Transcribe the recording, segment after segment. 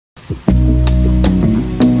Okay,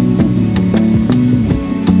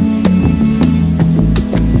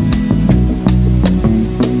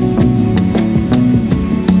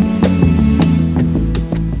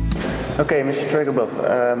 Mr. Tregubov,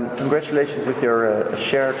 congratulations with your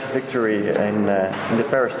shared victory in the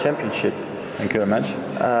Paris Championship. Thank you very much.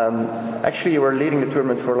 Actually, you were leading the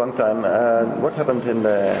tournament for a long time. What happened in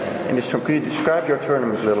this tournament? Could you describe your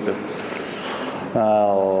tournament a little bit?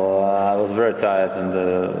 Well, I was very tired in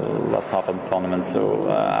the last half of the tournament,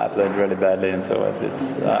 so I played really badly, and so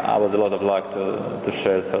I was a lot of luck to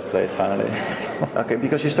share first place finally. Okay,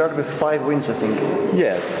 because you started with 5 wins, I think.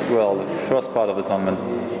 Yes, well, the first part of the tournament,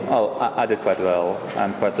 I did quite well.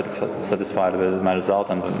 I'm quite satisfied with my result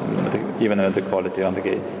and even with the quality on the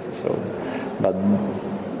gates. So, but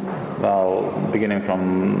well, beginning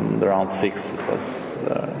from the round 6, it was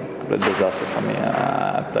a disaster for me.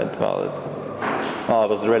 I played well. Well, I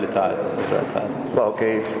was really tired. Well,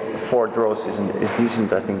 okay, 4 draws is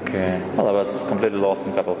decent, I think. Well, I was completely lost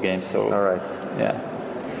in a couple of games, so... All right. Yeah.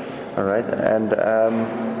 All right, and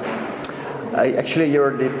actually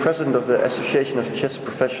you're the president of the Association of Chess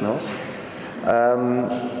Professionals.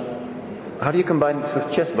 How do you combine this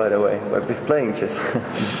with chess, by the way, with playing chess?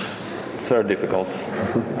 It's very difficult.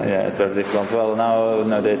 Yeah, it's very difficult. Well,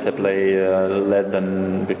 nowadays I play less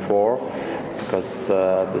than before, because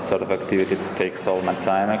this sort of activity takes all my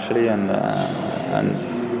time actually, and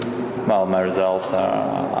well, my results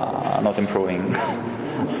are not improving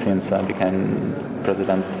since I became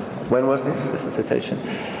president. When was this? This association.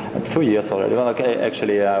 2 years already. Well, okay,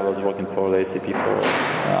 actually I was working for the ACP for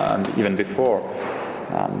even before,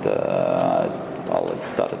 and well, it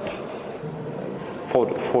started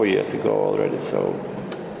 4 years ago already. So,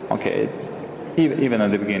 okay, even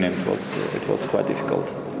at the beginning it was quite difficult.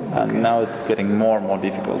 And now it's getting more and more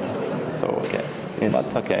difficult. So okay, yes.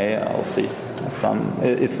 But okay, I'll see.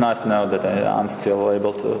 It's nice to know that I'm still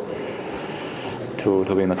able to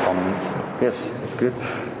win the tournament. Yes, it's good.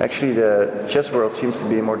 Actually, the chess world seems to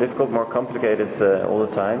be more difficult, more complicated all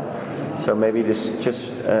the time. So maybe this chess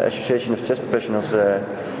association of chess professionals,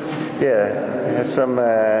 has some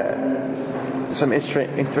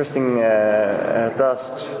interesting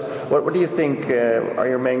tasks. What do you think are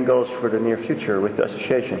your main goals for the near future with the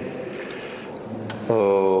association?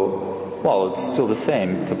 Well, it's still the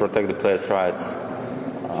same, to protect the players' rights.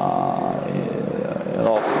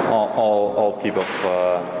 All type of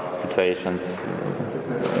situations.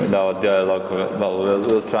 Our dialogue, well,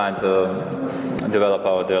 we'll try to develop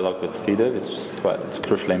our dialogue with FIDE, which is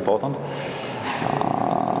crucially important.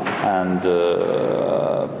 And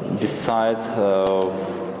besides,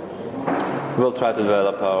 we'll try to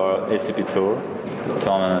develop our ACP tour, the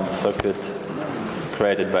tournament circuit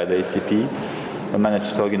created by the ACP. We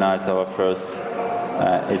managed to organize our first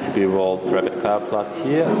ACP World Rapid Cup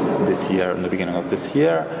this year, in the beginning of this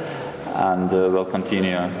year, and we'll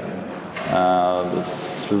continue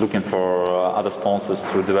looking for other sponsors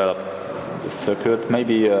to develop the circuit.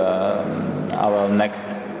 Maybe our next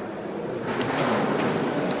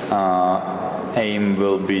aim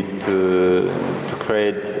will be to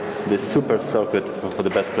create this super circuit for the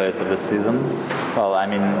best players of the season. Well, I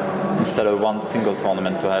mean, instead of one single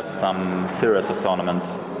tournament, to have some series of tournaments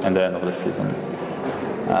at the end of the season.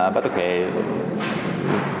 But okay,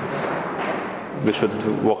 we should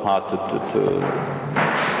work hard to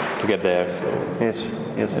get there. So yes,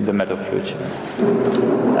 in the matter of future.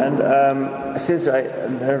 And since I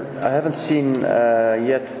haven't seen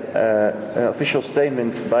yet an official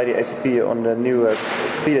statement by the ACP on the new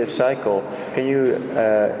FIDE cycle, can you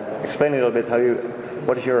explain a little bit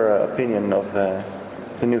what is your opinion of the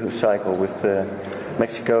new cycle with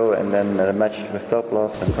Mexico and then the match with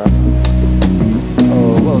Topalov and France?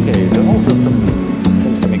 Oh, well, okay, the whole system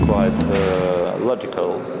seems to me quite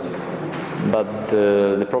logical, but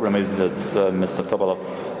the problem is that Mr. Topalov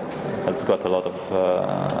has got a lot of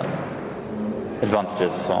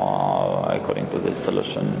advantages according to this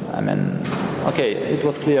solution. I mean, okay, it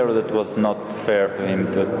was clear that it was not fair to him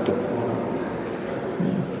to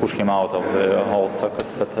push him out of the whole circuit,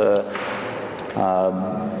 but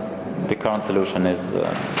the current solution is,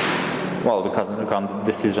 well, because the current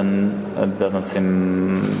decision doesn't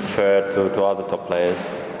seem fair to other top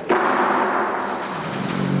players,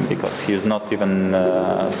 because he is not even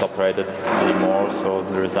top rated anymore. So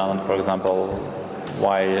there is none, for example,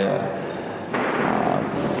 why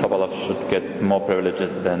Topalov should get more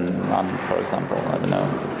privileges than none, for example. I don't know.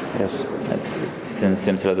 Yes, it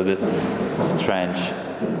seems a little bit strange.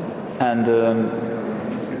 And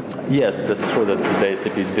yes, that's true that the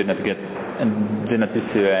ACP did not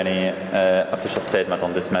issue any official statement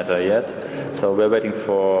on this matter yet. So we're waiting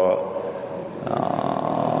for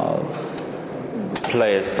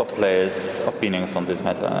top players' opinions on this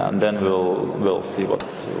matter, and then we'll see what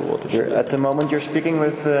we should do. At the moment, you're speaking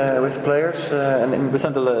with players, We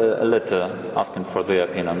sent a letter asking for their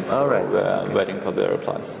opinions. All right. So we're waiting for their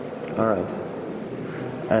replies. All right.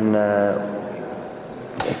 And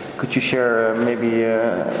could you share maybe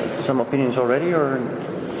some opinions already, or?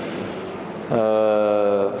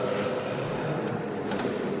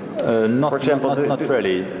 Not, For example, not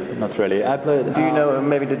really. Not really. I played. Do you know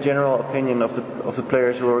maybe the general opinion of the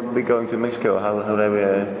players who will be going to Mexico? How they?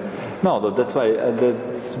 No, that's why.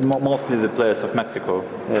 That's mostly the players of Mexico.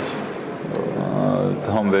 Yes.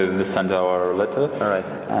 To whom we sent our letter. All right.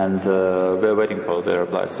 And we're waiting for their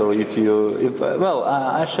reply. So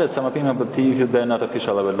I shared some opinion, but if they're not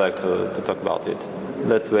official, I would like to talk about it.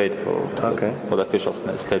 Let's wait for the official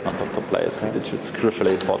statements of the players. Okay. It's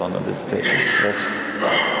crucially important on this situation. Yes.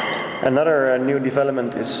 Another new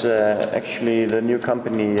development is actually the new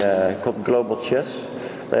company called Global Chess.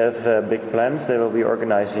 They have big plans. They will be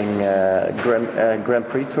organizing Grand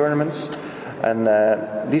Prix tournaments. And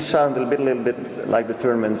these sound a little bit like the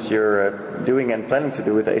tournaments you're doing and planning to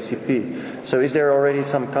do with ACP. So is there already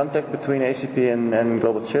some contact between ACP and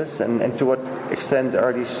Global Chess? And to what extent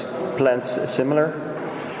are these plans similar?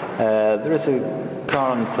 There is a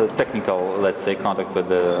current technical, let's say, contact with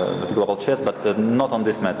the Global Chess, but not on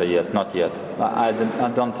this matter yet. Not yet.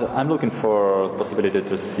 I'm looking for possibility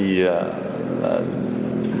to see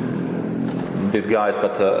these guys,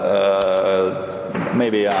 but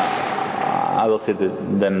maybe I will see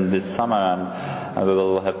them this summer, and we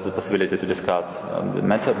will have the possibility to discuss the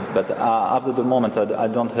matter. But up to the moment, I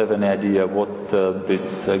don't have any idea what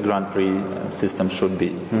this Grand Prix system should be.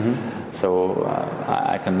 Mm-hmm. So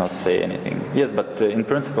I cannot say anything. Yes, but in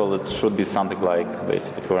principle, it should be something like the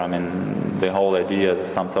ACP Tour. I mean, the whole idea is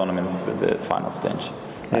some tournaments with the final stage.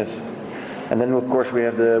 Yes. And then, of course, we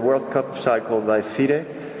have the World Cup cycle by FIDE.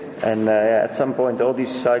 And at some point, all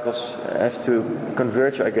these cycles have to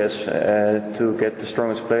converge, I guess, to get the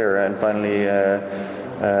strongest player, and finally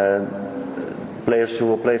players who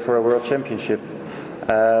will play for a world championship.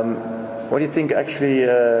 What do you think? Actually,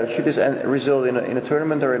 should this result in a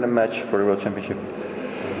tournament or in a match for the world championship?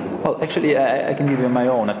 Well, actually, I can give you my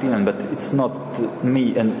own opinion, but it's not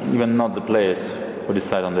me and even not the players who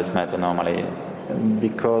decide on this matter normally,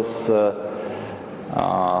 because the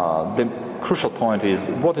crucial point is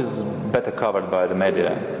what is better covered by the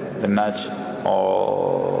media, the match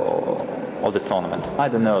or the tournament. I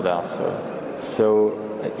don't know the answer. So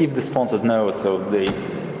if the sponsors know,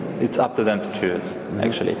 it's up to them to choose. Mm-hmm.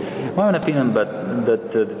 Actually, my own opinion, but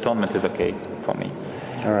that the tournament is okay for me.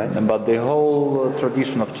 All right. But the whole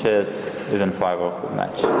tradition of chess is in favor of the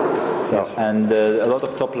match. So, yes. And a lot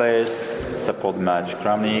of top players support the match.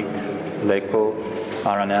 Kramnik, Leko,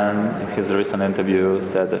 Aranan, in his recent interview,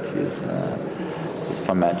 said that he's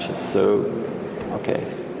for matches. So, okay.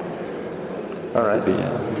 All right.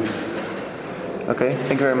 Okay,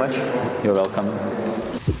 thank you very much. You're welcome.